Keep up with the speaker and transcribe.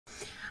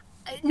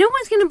No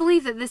one's gonna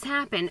believe that this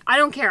happened. I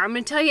don't care. I'm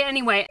gonna tell you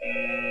anyway.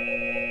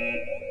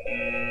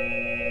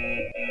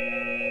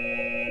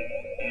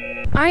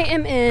 I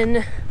am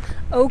in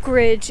Oak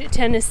Ridge,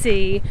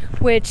 Tennessee,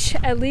 which,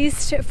 at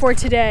least for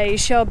today,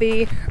 shall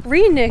be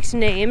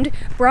re-nicknamed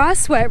Bra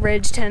Sweat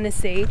Ridge,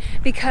 Tennessee,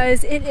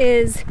 because it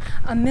is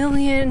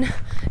 1,000,000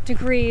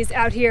 degrees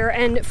out here.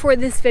 And for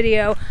this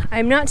video,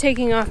 I'm not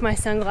taking off my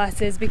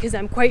sunglasses because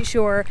I'm quite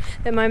sure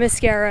that my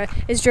mascara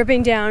is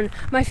dripping down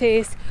my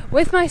face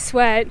with my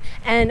sweat,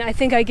 and I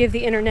think I give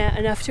the internet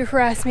enough to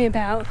harass me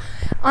about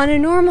on a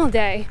normal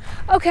day.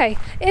 Okay,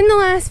 in the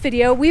last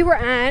video, we were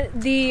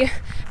at the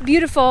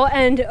beautiful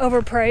and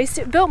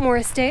overpriced Biltmore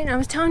Estate, and I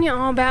was telling you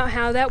all about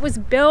how that was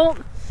built.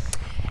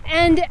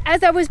 And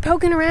as I was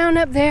poking around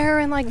up there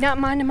and like not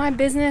minding my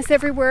business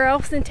everywhere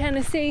else in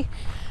Tennessee,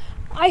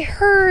 I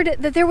heard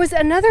that there was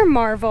another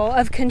marvel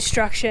of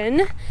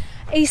construction,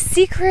 a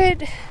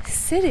secret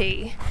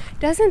city.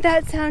 Doesn't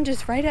that sound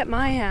just right up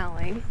my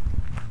alley?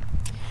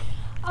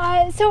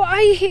 So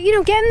I,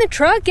 get in the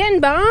truck, get in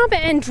Bob,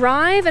 and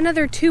drive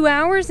another 2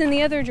 hours in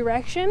the other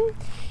direction.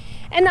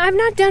 And I've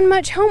not done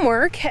much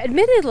homework,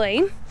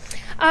 admittedly,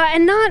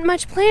 and not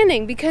much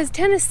planning, because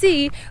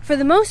Tennessee, for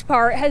the most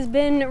part, has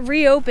been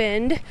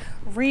reopened.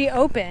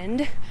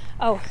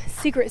 Oh,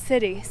 secret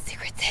city.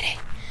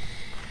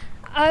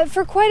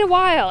 For quite a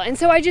while. And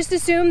so I just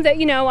assumed that,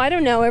 I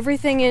don't know,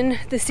 everything in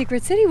the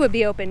secret city would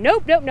be open.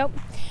 Nope.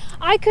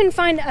 I couldn't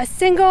find a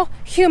single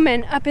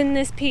human up in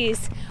this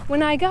piece.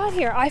 When I got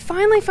here, I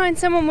finally find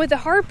someone with a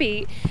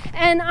heartbeat,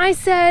 and I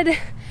said,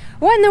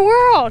 "What in the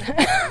world?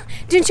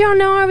 Didn't y'all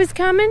know I was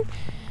coming?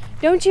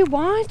 Don't you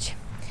watch?"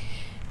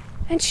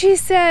 And she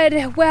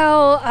said,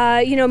 "Well,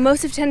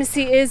 most of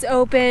Tennessee is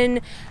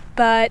open,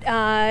 but,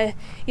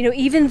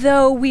 even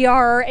though we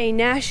are a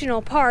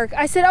national park."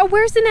 I said, "Oh,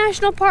 where's the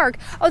national park?"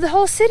 "Oh, the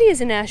whole city is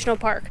a national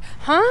park."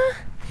 "Huh?"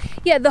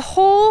 "Yeah, the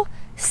whole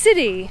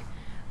city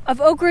of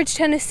Oak Ridge,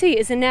 Tennessee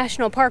is a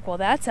national park." "Well,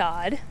 that's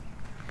odd."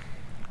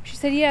 She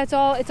said, "Yeah, it's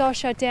all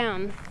shut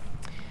down."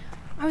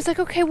 I was like,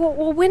 "Okay,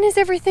 well, when is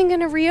everything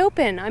going to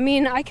reopen? I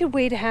mean, I could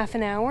wait a half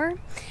an hour."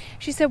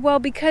 She said, "Well,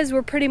 because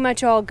we're pretty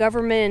much all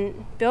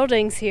government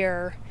buildings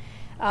here,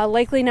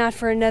 likely not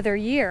for another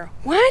year."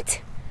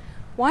 "What?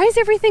 Why is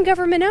everything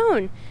government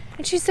owned?"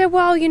 And she said,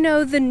 "Well,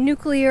 the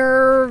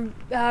nuclear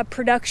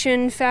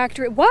production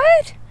factory."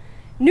 "What?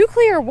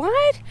 Nuclear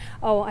what?"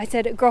 "Oh," I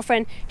said,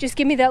 "Girlfriend, just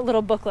give me that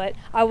little booklet.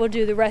 I will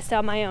do the rest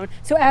on my own."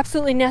 So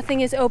absolutely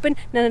nothing is open.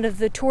 None of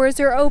the tours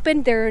are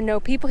open. There are no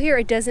people here.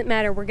 It doesn't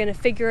matter. We're going to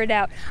figure it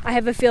out. I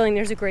have a feeling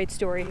there's a great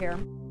story here.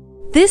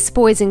 This,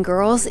 boys and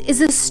girls,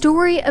 is a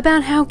story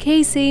about how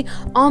Casey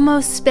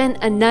almost spent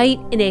a night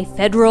in a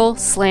federal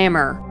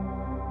slammer.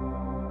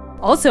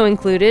 Also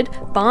included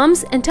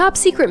bombs and top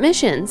secret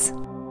missions.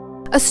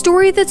 A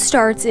story that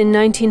starts in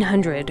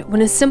 1900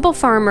 when a simple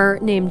farmer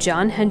named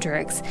John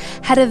Hendricks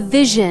had a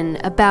vision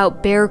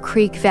about Bear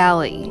Creek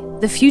Valley,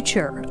 the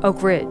future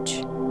Oak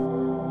Ridge.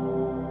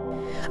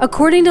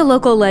 According to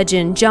local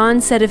legend, John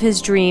said of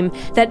his dream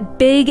that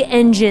big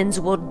engines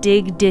will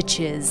dig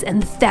ditches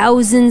and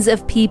thousands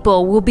of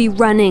people will be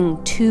running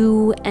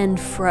to and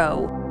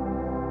fro.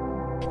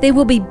 They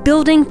will be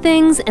building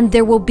things, and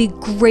there will be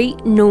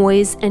great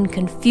noise and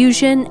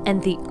confusion,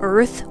 and the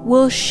earth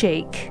will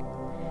shake.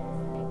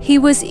 He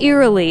was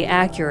eerily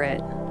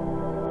accurate.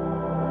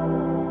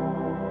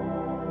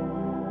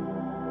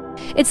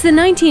 It's the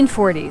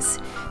 1940s.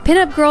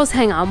 Pin-up girls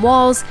hang on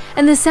walls,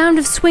 and the sound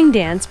of swing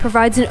dance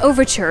provides an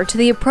overture to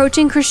the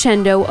approaching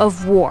crescendo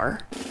of war.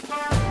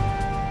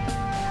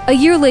 A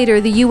year later,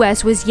 the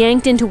U.S. was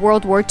yanked into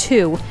World War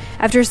II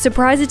after a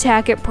surprise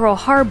attack at Pearl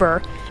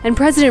Harbor, and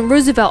President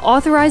Roosevelt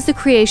authorized the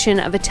creation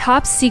of a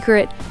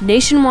top-secret,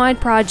 nationwide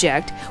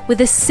project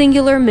with a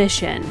singular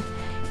mission: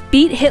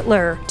 beat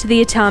Hitler to the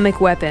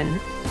atomic weapon.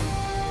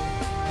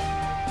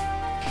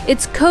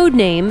 Its code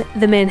name,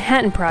 the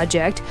Manhattan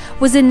Project,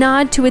 was a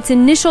nod to its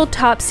initial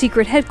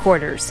top-secret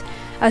headquarters,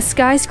 a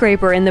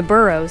skyscraper in the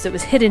boroughs that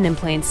was hidden in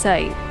plain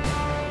sight.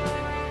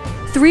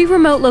 3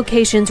 remote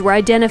locations were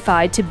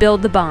identified to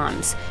build the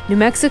bombs: New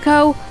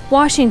Mexico,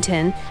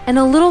 Washington, and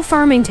a little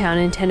farming town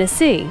in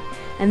Tennessee.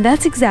 And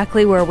that's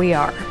exactly where we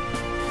are.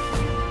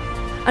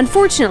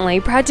 Unfortunately,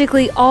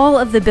 practically all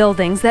of the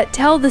buildings that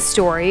tell the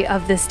story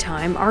of this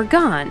time are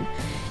gone.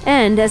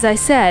 And, as I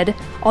said,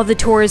 all the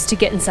tours to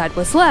get inside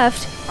what's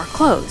left are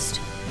closed.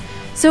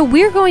 So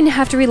we're going to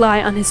have to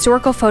rely on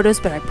historical photos,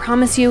 but I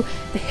promise you,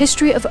 the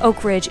history of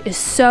Oak Ridge is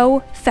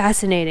so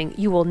fascinating,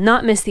 you will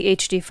not miss the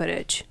HD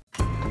footage.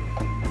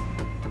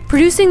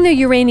 Producing the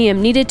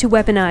uranium needed to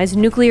weaponize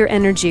nuclear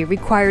energy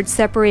required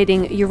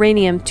separating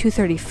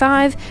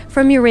uranium-235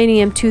 from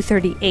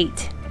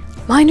uranium-238.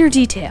 Minor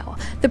detail,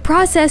 the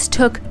process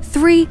took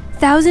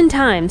 3,000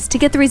 times to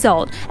get the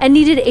result and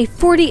needed a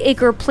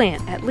 40-acre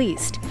plant at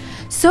least.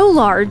 So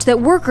large that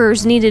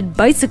workers needed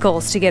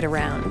bicycles to get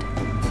around.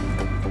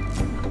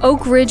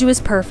 Oak Ridge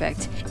was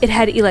perfect. It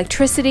had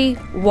electricity,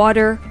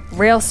 water,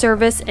 rail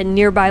service, and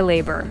nearby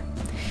labor.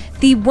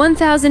 The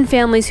 1,000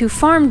 families who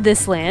farmed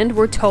this land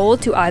were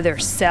told to either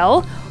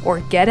sell or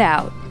get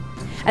out.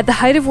 At the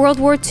height of World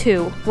War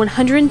II,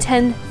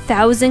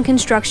 110,000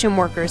 construction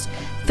workers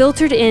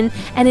filtered in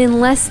and in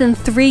less than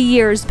 3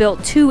 years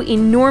built 2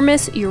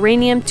 enormous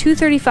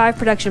uranium-235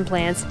 production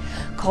plants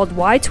called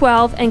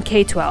Y-12 and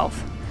K-12,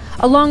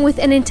 along with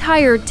an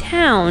entire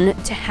town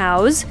to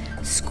house,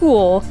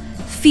 school,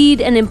 feed,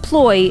 and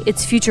employ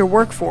its future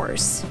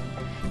workforce.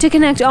 To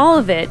connect all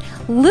of it,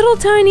 little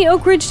tiny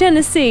Oak Ridge,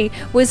 Tennessee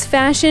was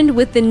fashioned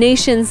with the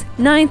nation's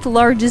 9th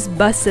largest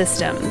bus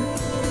system.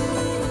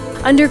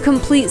 Under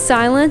complete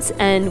silence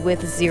and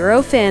with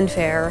zero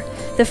fanfare,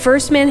 the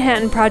first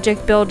Manhattan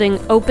Project building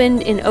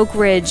opened in Oak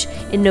Ridge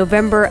in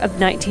November of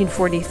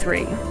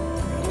 1943.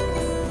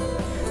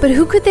 But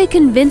who could they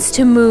convince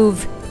to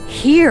move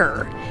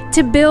here,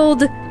 to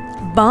build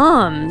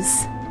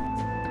bombs?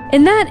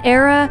 In that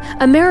era,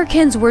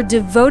 Americans were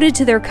devoted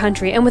to their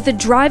country, and with a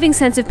driving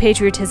sense of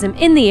patriotism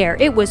in the air,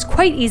 it was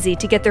quite easy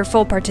to get their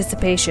full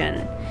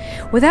participation,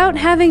 without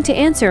having to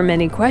answer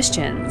many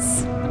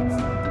questions.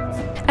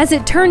 As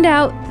it turned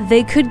out,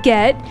 they could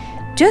get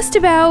just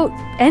about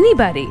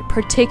anybody,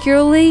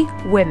 particularly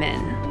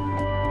women.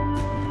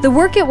 The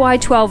work at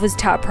Y-12 was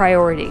top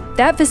priority.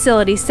 That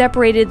facility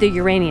separated the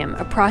uranium,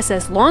 a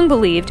process long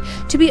believed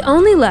to be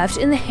only left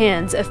in the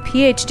hands of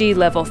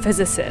PhD-level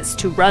physicists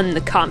to run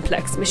the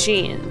complex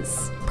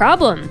machines.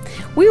 Problem: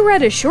 we were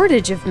at a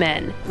shortage of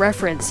men,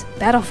 reference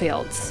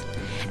battlefields.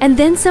 And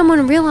then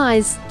someone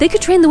realized they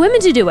could train the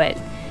women to do it,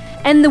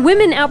 and the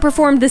women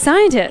outperformed the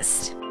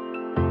scientists.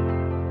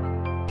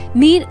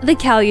 Meet the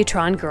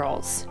Calutron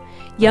girls.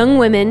 Young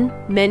women,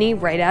 many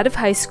right out of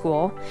high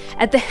school,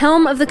 at the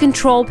helm of the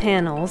control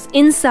panels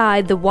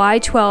inside the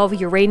Y-12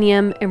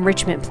 uranium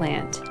enrichment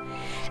plant.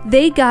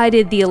 They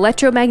guided the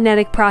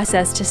electromagnetic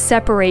process to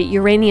separate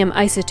uranium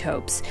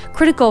isotopes,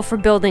 critical for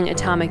building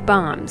atomic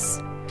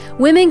bombs.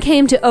 Women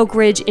came to Oak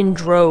Ridge in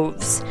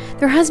droves.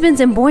 Their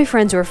husbands and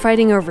boyfriends were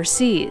fighting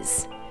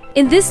overseas.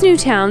 In this new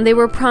town, they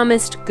were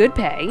promised good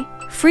pay,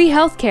 free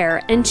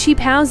healthcare, and cheap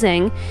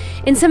housing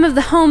in some of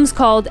the homes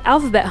called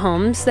Alphabet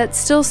Homes that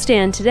still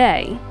stand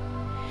today.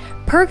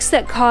 Perks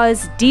that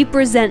caused deep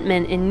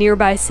resentment in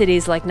nearby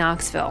cities like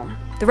Knoxville.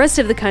 The rest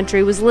of the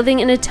country was living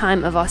in a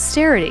time of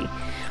austerity,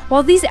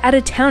 while these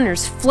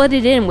out-of-towners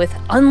flooded in with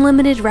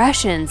unlimited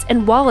rations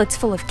and wallets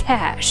full of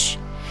cash.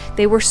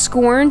 They were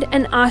scorned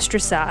and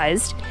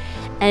ostracized,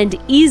 and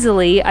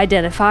easily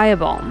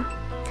identifiable.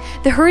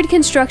 The hurried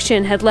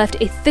construction had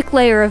left a thick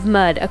layer of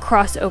mud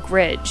across Oak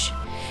Ridge.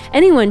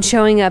 Anyone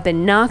showing up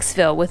in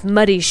Knoxville with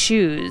muddy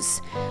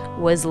shoes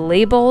was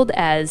labeled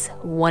as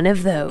one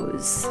of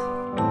those.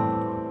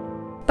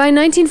 By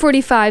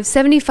 1945,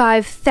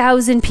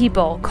 75,000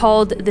 people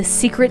called the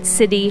Secret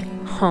City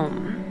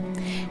home.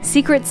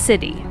 Secret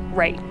City,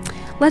 right.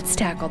 Let's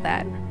tackle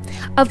that.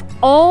 Of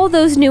all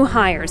those new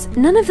hires,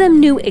 none of them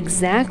knew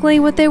exactly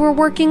what they were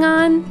working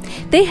on.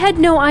 They had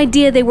no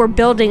idea they were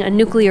building a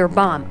nuclear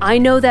bomb. I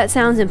know that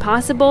sounds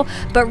impossible,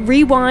 but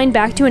rewind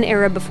back to an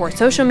era before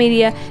social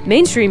media,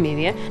 mainstream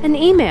media, and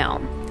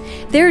email.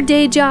 Their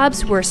day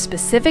jobs were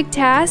specific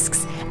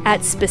tasks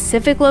at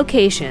specific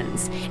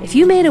locations. If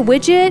you made a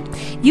widget,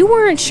 you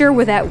weren't sure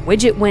where that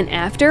widget went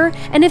after,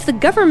 and if the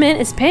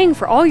government is paying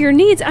for all your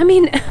needs, I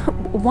mean,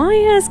 why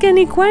ask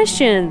any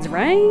questions,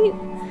 right?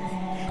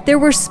 There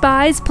were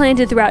spies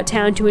planted throughout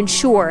town to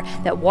ensure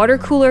that water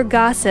cooler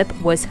gossip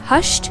was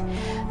hushed,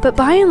 but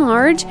by and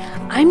large,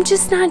 I'm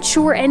just not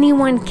sure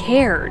anyone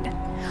cared.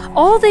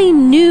 All they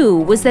knew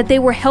was that they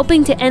were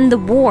helping to end the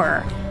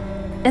war,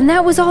 and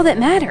that was all that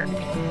mattered.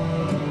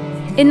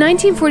 In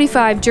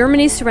 1945,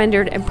 Germany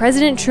surrendered and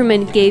President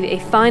Truman gave a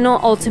final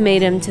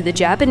ultimatum to the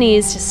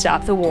Japanese to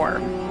stop the war.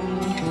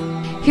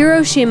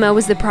 Hiroshima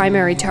was the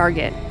primary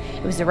target.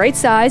 It was the right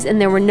size,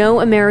 and there were no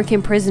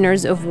American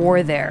prisoners of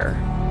war there.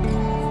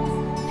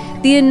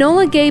 The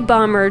Enola Gay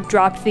bomber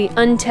dropped the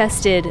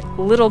untested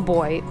Little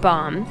Boy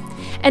bomb,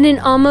 and in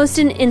almost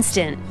an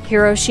instant,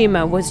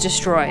 Hiroshima was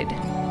destroyed.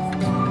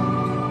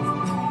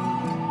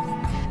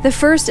 The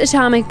first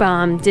atomic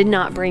bomb did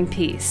not bring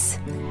peace.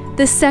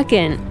 The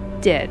second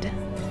did.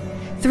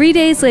 3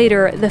 days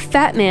later, the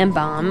Fat Man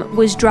bomb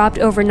was dropped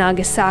over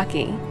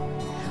Nagasaki.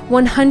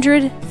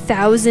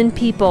 100,000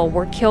 people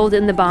were killed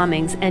in the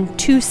bombings, and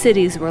 2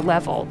 cities were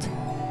leveled.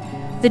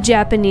 The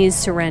Japanese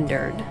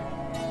surrendered.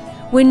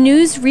 When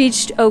news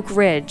reached Oak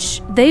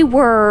Ridge, they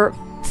were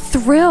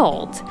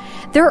thrilled.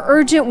 Their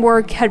urgent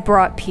work had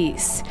brought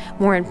peace.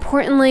 More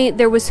importantly,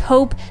 there was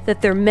hope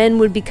that their men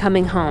would be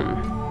coming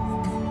home.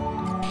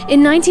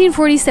 In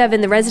 1947,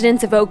 the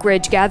residents of Oak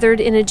Ridge gathered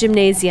in a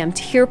gymnasium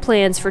to hear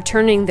plans for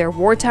turning their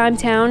wartime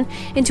town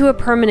into a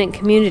permanent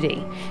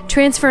community,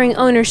 transferring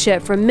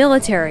ownership from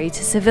military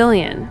to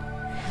civilian.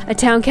 A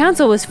town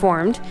council was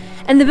formed,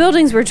 and the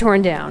buildings were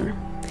torn down.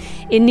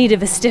 In need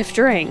of a stiff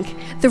drink,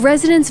 the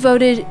residents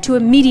voted to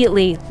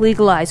immediately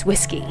legalize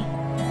whiskey.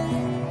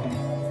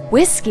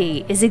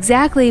 Whiskey is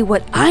exactly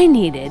what I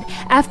needed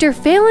after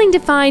failing to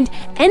find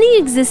any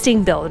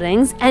existing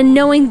buildings and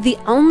knowing the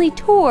only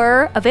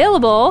tour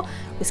available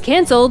was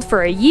canceled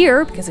for a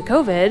year because of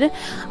COVID,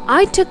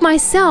 I took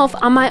myself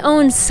on my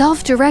own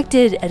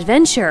self-directed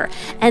adventure.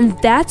 And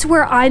that's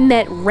where I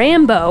met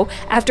Rambo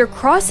after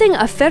crossing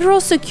a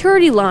federal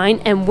security line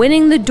and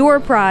winning the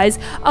door prize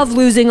of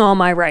losing all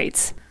my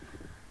rights.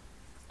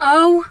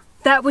 Oh,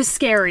 that was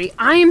scary.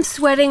 I am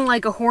sweating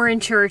like a whore in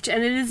church,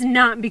 and it is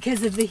not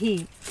because of the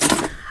heat.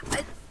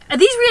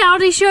 These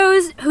reality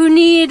shows who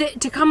need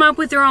to come up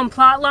with their own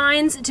plot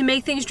lines to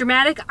make things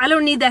dramatic, I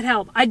don't need that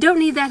help. I don't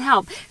need that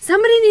help.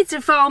 Somebody needs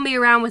to follow me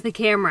around with a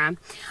camera.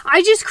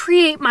 I just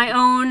create my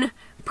own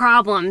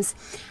problems.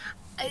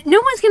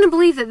 No one's going to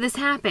believe that this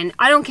happened.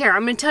 I don't care.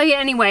 I'm going to tell you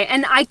anyway.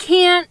 And I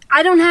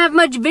don't have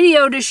much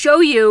video to show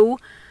you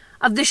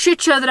of the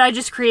shit show that I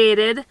just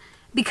created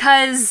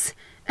because,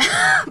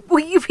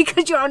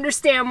 because you'll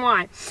understand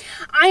why.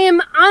 I am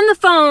on the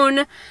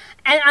phone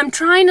and I'm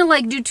trying to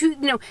like do two,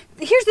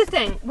 here's the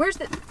thing.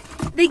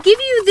 They give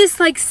you this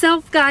like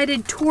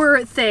self-guided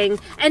tour thing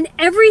and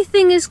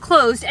everything is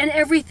closed and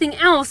everything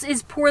else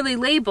is poorly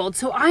labeled.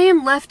 So I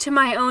am left to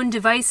my own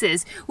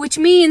devices, which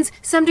means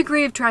some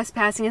degree of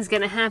trespassing is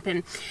going to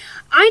happen.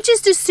 I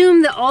just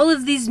assume that all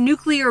of these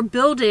nuclear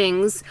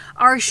buildings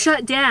are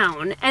shut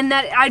down and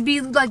that I'd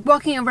be like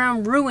walking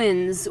around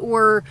ruins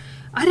or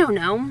I don't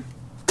know.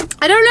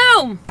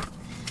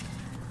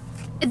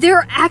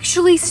 They're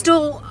actually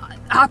still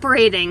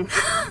operating.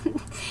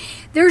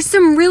 There's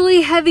some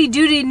really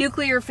heavy-duty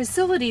nuclear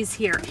facilities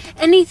here.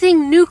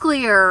 Anything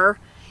nuclear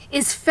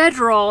is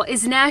federal,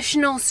 is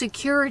national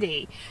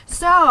security.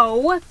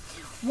 So,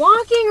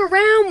 walking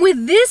around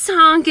with this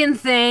honking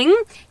thing,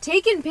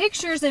 taking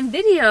pictures and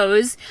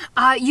videos,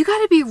 you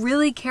gotta be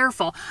really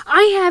careful.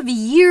 I have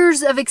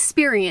years of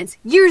experience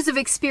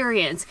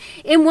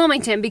in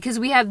Wilmington because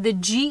we have the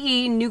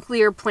GE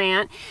nuclear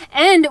plant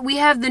and we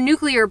have the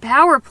nuclear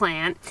power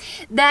plant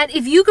that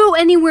if you go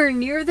anywhere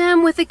near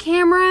them with a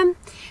camera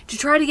to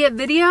try to get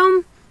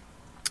video,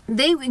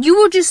 you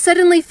will just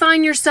suddenly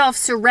find yourself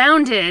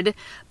surrounded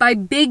by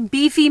big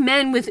beefy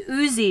men with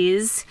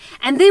Uzis,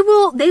 and they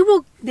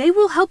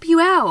will help you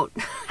out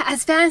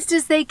as fast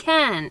as they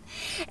can.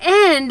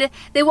 And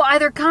they will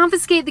either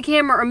confiscate the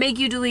camera or make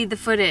you delete the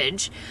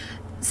footage.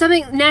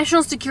 Something,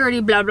 national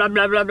security, blah, blah,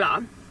 blah, blah,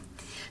 blah.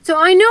 So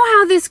I know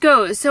how this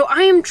goes. So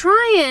I am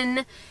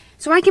trying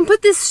so I can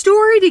put this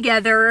story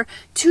together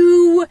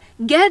to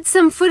get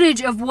some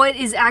footage of what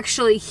is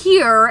actually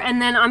here,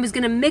 and then I was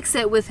going to mix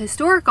it with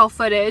historical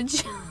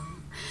footage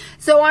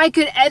so I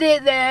could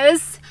edit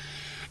this.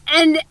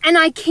 And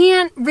I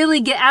can't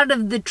really get out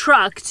of the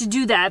truck to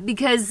do that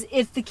because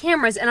if the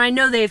cameras, and I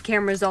know they have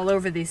cameras all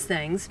over these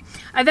things.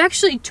 I've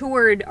actually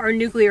toured our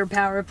nuclear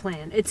power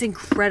plant. It's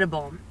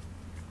incredible.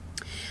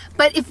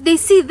 But if they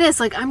see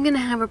this, like, I'm going to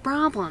have a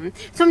problem.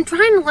 So I'm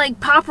trying to, like,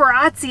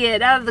 paparazzi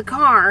it out of the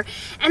car.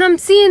 And I'm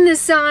seeing the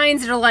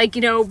signs that are like,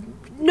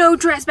 no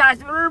trespass.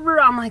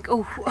 I'm like,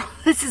 oh,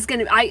 this is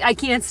going to, I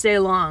can't stay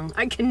long.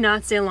 I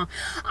cannot stay long.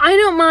 I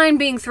don't mind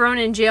being thrown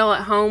in jail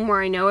at home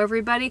where I know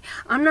everybody.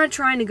 I'm not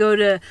trying to go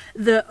to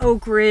the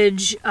Oak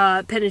Ridge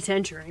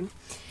Penitentiary.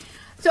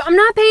 So I'm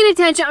not paying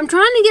attention. I'm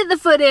trying to get the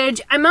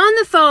footage. I'm on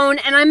the phone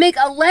and I make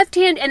a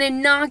left-hand, an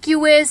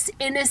innocuous,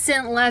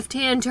 innocent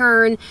left-hand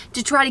turn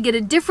to try to get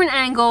a different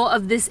angle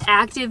of this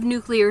active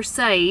nuclear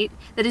site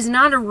that is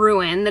not a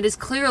ruin, that is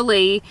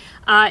clearly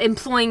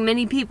employing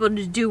many people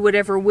to do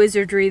whatever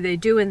wizardry they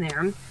do in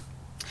there.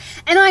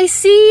 And I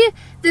see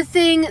the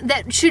thing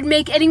that should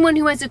make anyone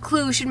who has a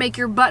clue should make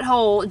your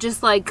butthole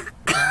just like,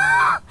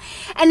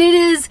 and it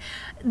is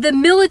the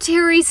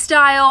military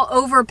style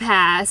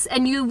overpass,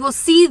 and you will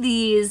see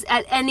these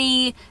at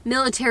any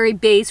military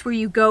base where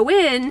you go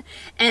in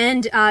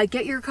and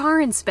get your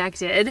car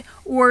inspected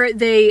or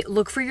they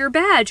look for your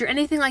badge or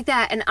anything like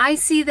that. And I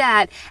see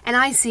that and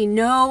I see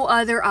no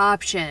other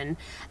option.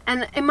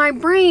 And in my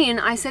brain,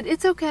 I said,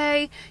 it's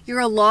okay.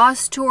 You're a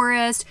lost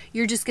tourist.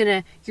 You're just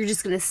gonna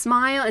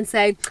smile and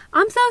say,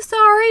 I'm so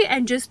sorry,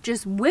 and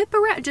just whip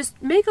around,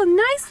 just make a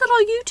nice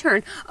little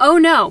U-turn. Oh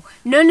no,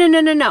 no, no, no,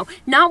 no, no.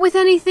 Not with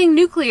anything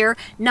nuclear,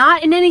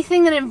 not in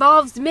anything that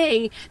involves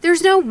me.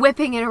 There's no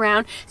whipping it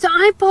around. So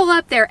I pull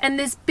up there and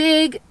this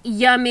big,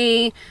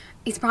 yummy,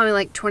 he's probably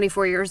like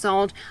 24 years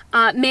old,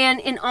 man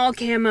in all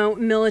camo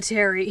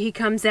military, he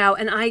comes out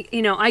and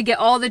I get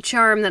all the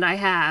charm that I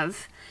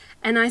have.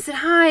 And I said,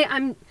 hi,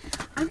 I'm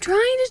trying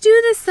to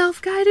do this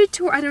self-guided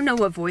tour. I don't know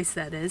what voice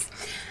that is.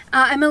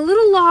 I'm a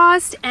little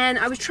lost and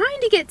I was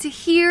trying to get to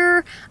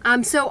here.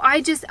 So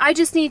I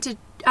just need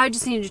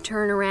to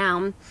turn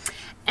around.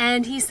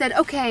 And he said,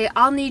 okay,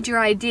 I'll need your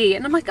ID.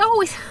 And I'm like,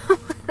 oh,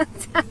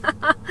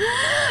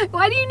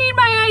 why do you need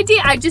my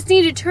ID? I just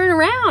need to turn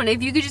around.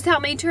 If you could just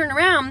help me turn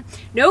around.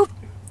 Nope,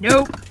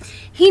 nope.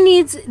 He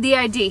needs the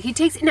ID. He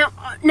takes, now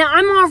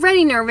I'm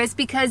already nervous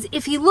because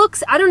if he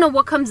looks, I don't know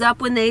what comes up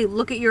when they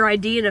look at your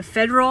ID in a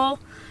federal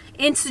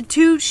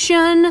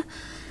institution.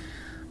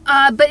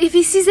 But if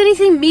he sees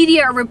anything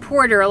media or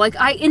reporter, like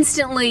I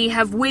instantly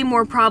have way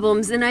more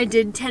problems than I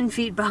did 10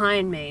 feet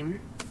behind me.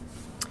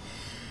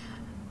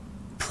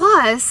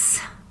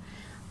 Plus,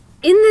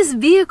 in this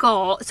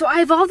vehicle, so I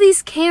have all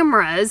these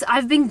cameras.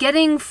 I've been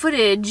getting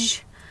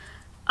footage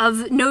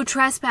of no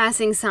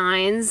trespassing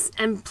signs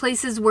and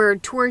places where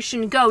tourists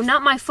shouldn't go.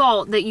 Not my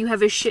fault that you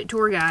have a shit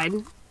tour guide.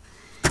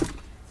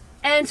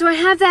 And so I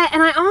have that,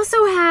 and I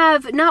also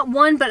have not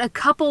one but a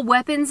couple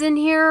weapons in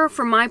here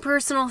for my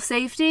personal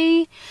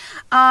safety.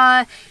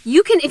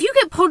 You can, if you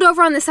get pulled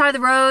over on the side of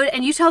the road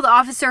and you tell the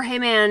officer, hey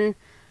man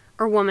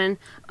or woman,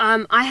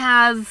 I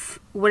have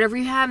whatever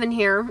you have in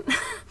here.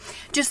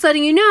 Just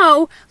letting you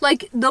know,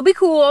 like, they'll be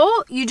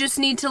cool. You just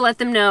need to let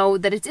them know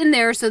that it's in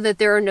there so that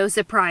there are no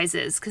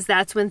surprises, because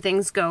that's when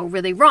things go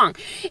really wrong.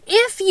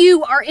 If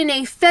you are in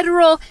a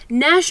federal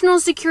national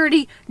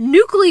security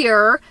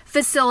nuclear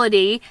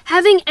facility,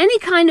 having any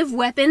kind of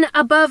weapon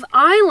above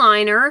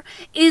eyeliner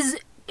is,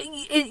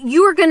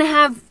 you are gonna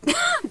have,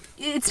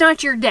 it's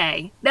not your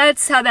day.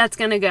 That's how that's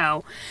gonna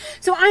go.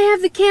 So I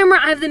have the camera,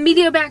 I have the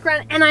media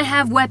background, and I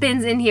have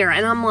weapons in here.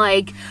 And I'm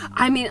like,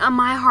 I mean,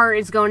 my heart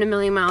is going a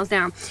million miles an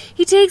hour.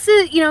 He takes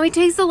it, you know, he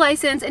takes the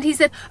license, and he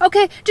said,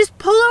 okay, just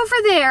pull over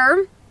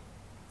there.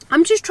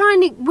 I'm just trying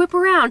to whip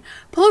around.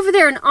 Pull over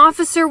there, an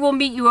officer will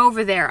meet you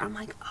over there. I'm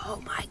like,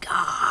 oh my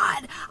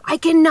God, I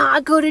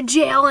cannot go to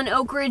jail in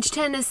Oak Ridge,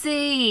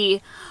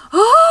 Tennessee.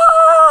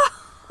 Oh!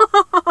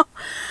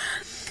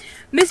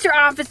 Mr.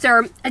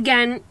 Officer,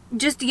 again,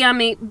 just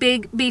yummy,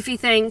 big, beefy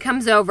thing,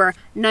 comes over.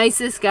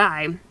 Nicest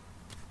guy.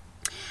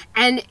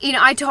 And, you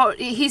know,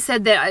 he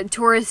said that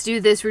tourists do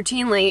this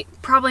routinely.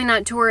 Probably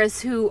not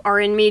tourists who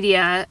are in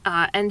media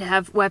and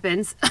have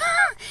weapons.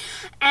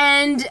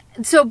 And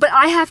so, but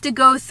I have to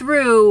go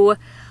through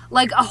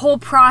like a whole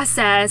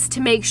process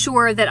to make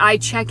sure that I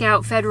check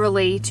out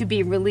federally to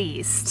be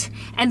released.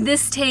 And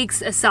this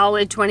takes a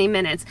solid 20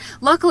 minutes.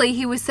 Luckily,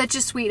 he was such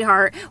a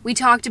sweetheart. We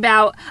talked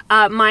about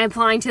my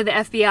applying to the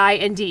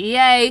FBI and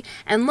DEA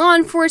and law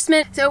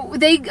enforcement. So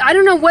I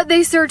don't know what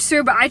they searched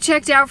through, but I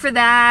checked out for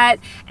that.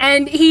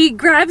 And he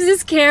grabs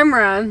his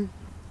camera.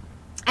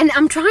 And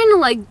I'm trying to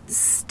like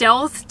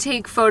stealth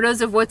take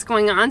photos of what's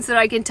going on so that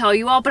I can tell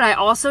you all, but I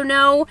also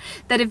know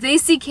that if they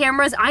see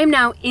cameras, I'm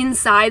now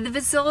inside the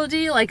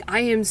facility. Like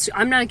I'm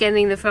not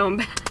getting the phone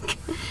back.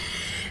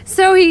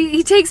 So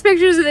he takes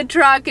pictures of the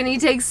truck and he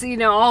takes, you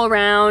know, all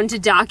around to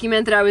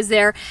document that I was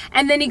there.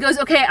 And then he goes,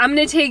 okay, I'm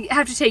gonna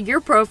have to take your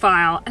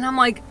profile. And I'm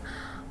like,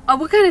 oh,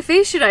 what kind of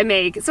face should I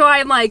make? So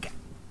I'm like,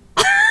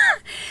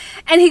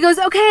 and he goes,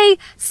 okay,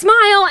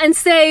 smile and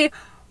say,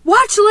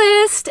 watch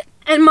list.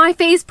 And my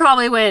face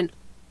probably went,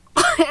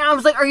 and I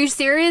was like, are you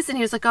serious? And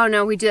he was like, oh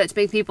no, we do that to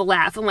make people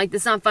laugh. I'm like,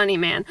 that's not funny,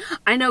 man.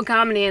 I know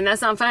comedy and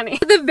that's not funny.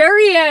 At the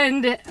very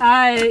end,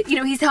 you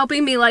know, he's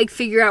helping me like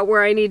figure out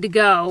where I need to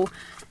go.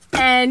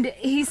 And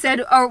he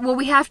said, oh, well,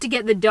 we have to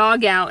get the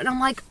dog out. And I'm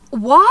like,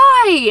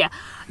 why?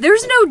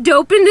 There's no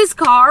dope in this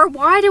car.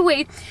 Why do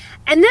we?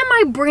 And then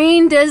my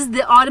brain does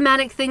the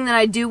automatic thing that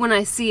I do when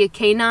I see a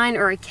canine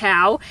or a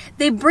cow.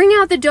 They bring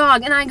out the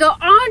dog and I go,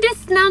 oh, the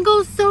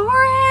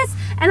Snugglesaurus.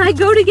 And I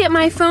go to get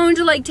my phone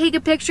to like take a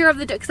picture of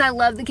the dog because I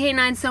love the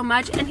canine so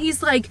much. And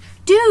he's like,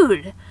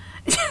 dude,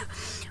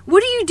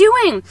 what are you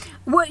doing?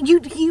 What you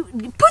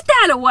put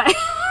that away.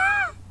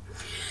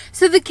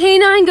 So the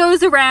canine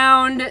goes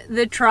around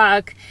the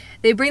truck.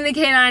 They bring the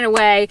canine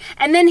away.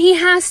 And then he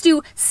has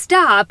to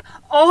stop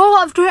all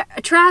of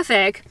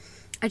traffic.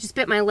 I just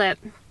bit my lip.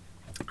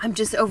 I'm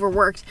just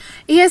overworked.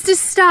 He has to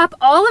stop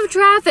all of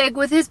traffic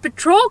with his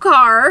patrol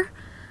car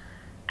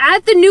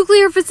at the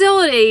nuclear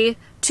facility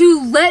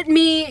to let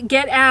me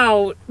get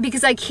out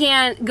because I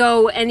can't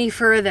go any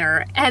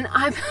further. And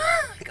I'm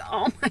like,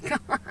 oh my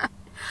God.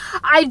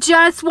 I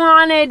just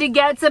wanted to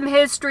get some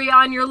history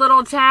on your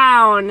little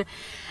town.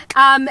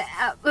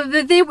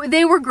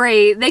 They were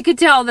great. They could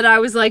tell that I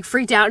was like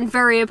freaked out and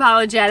very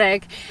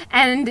apologetic.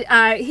 And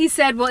he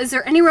said, well, is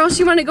there anywhere else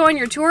you want to go on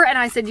your tour? And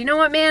I said, you know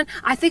what, man?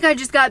 I think I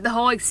just got the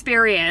whole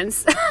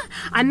experience.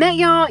 I met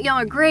y'all. Y'all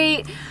are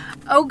great.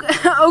 Oak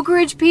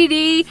Ridge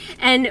PD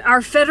and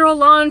our federal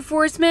law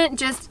enforcement,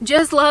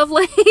 just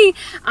lovely.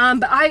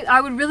 But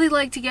I would really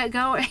like to get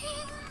going.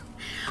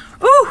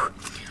 Ooh.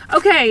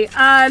 Okay,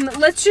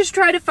 let's just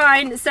try to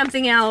find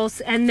something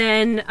else, and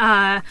then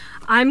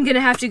I'm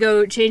gonna have to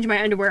go change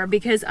my underwear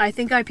because I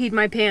think I peed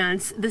my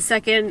pants the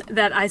second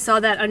that I saw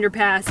that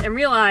underpass and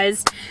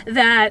realized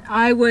that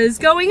I was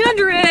going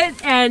under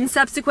it and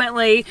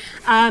subsequently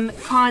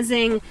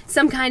causing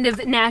some kind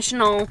of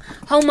national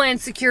homeland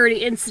security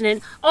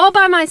incident all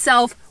by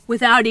myself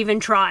without even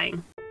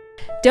trying.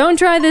 Don't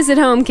try this at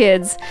home,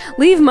 kids.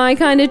 Leave my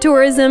kind of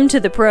tourism to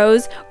the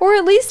pros, or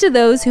at least to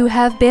those who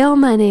have bail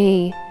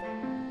money.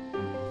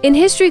 In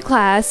history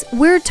class,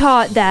 we're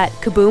taught that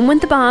kaboom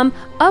went the bomb,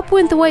 up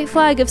went the white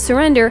flag of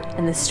surrender,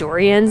 and the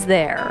story ends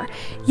there.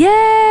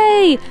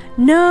 Yay!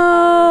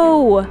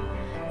 No!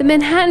 The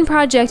Manhattan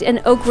Project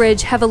and Oak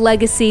Ridge have a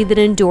legacy that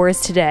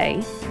endures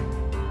today.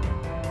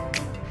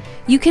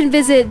 You can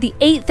visit the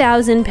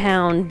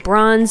 8,000-pound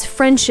bronze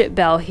friendship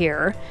bell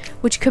here,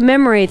 which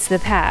commemorates the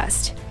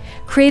past.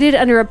 Created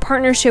under a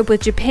partnership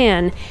with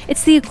Japan,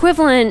 it's the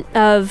equivalent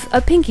of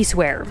a pinky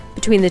swear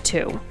between the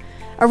two.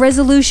 A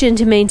resolution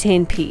to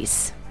maintain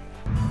peace.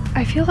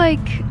 I feel like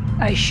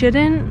I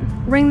shouldn't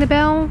ring the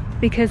bell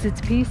because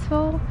it's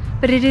peaceful,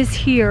 but it is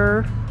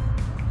here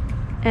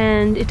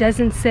and it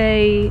doesn't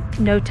say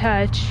no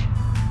touch.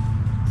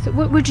 So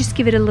we'll just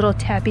give it a little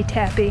tappy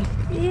tappy.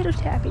 Little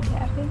tappy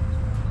tappy.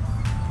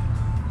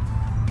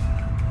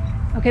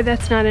 Okay,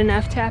 that's not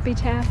enough tappy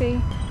tappy.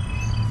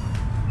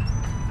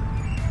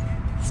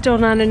 Still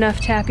not enough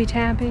tappy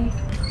tappy.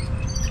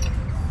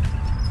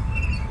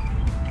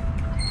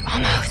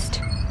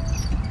 Almost.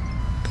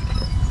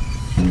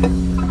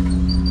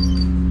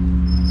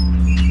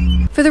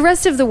 For the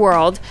rest of the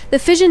world, the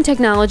fission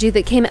technology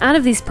that came out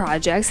of these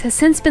projects has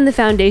since been the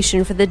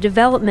foundation for the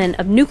development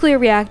of nuclear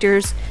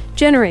reactors,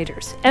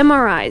 generators,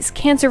 MRIs,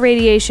 cancer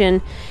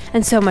radiation,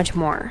 and so much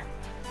more.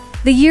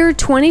 The year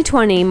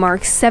 2020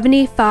 marks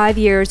 75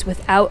 years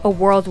without a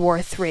World War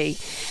III,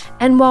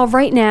 and while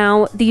right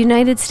now the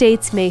United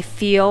States may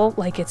feel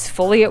like it's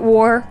fully at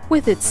war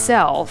with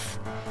itself,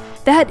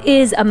 that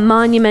is a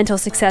monumental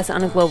success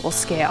on a global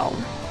scale.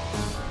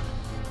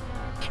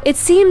 It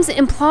seems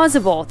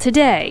implausible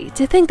today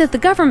to think that the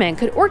government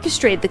could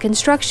orchestrate the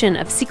construction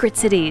of secret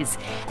cities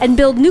and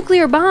build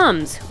nuclear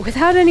bombs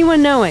without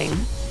anyone knowing.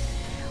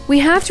 We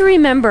have to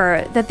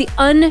remember that the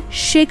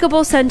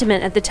unshakable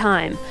sentiment at the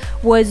time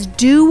was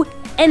do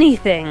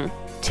anything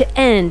to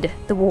end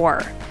the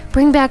war.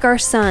 Bring back our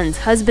sons,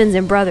 husbands,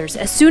 and brothers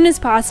as soon as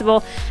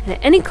possible and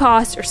at any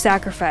cost or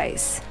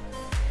sacrifice.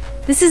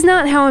 This is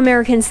not how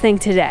Americans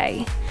think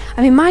today.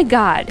 I mean, my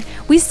God,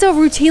 we still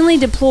routinely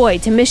deploy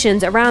to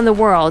missions around the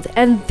world,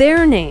 and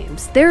their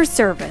names, their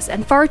service,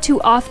 and far too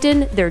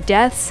often their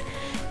deaths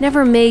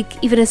never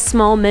make even a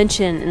small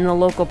mention in the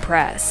local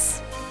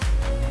press.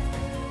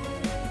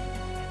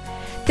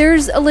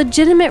 There's a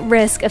legitimate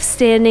risk of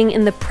standing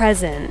in the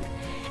present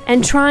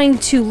and trying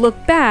to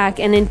look back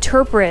and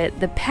interpret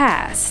the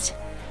past.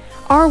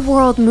 Our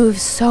world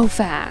moves so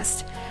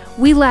fast.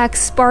 We lack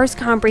sparse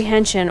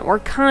comprehension or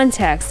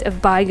context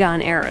of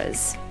bygone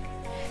eras.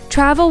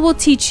 Travel will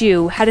teach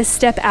you how to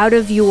step out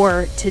of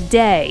your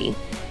today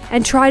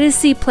and try to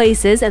see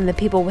places and the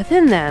people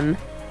within them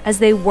as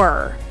they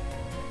were.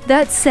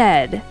 That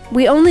said,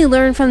 we only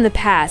learn from the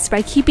past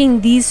by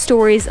keeping these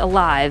stories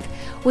alive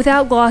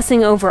without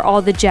glossing over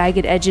all the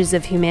jagged edges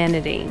of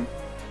humanity.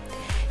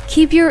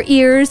 Keep your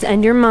ears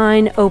and your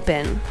mind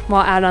open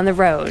while out on the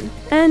road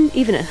and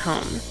even at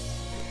home.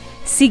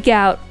 Seek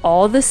out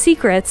all the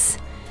secrets,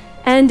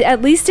 and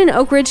at least in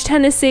Oak Ridge,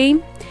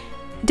 Tennessee,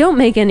 don't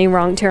make any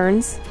wrong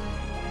turns.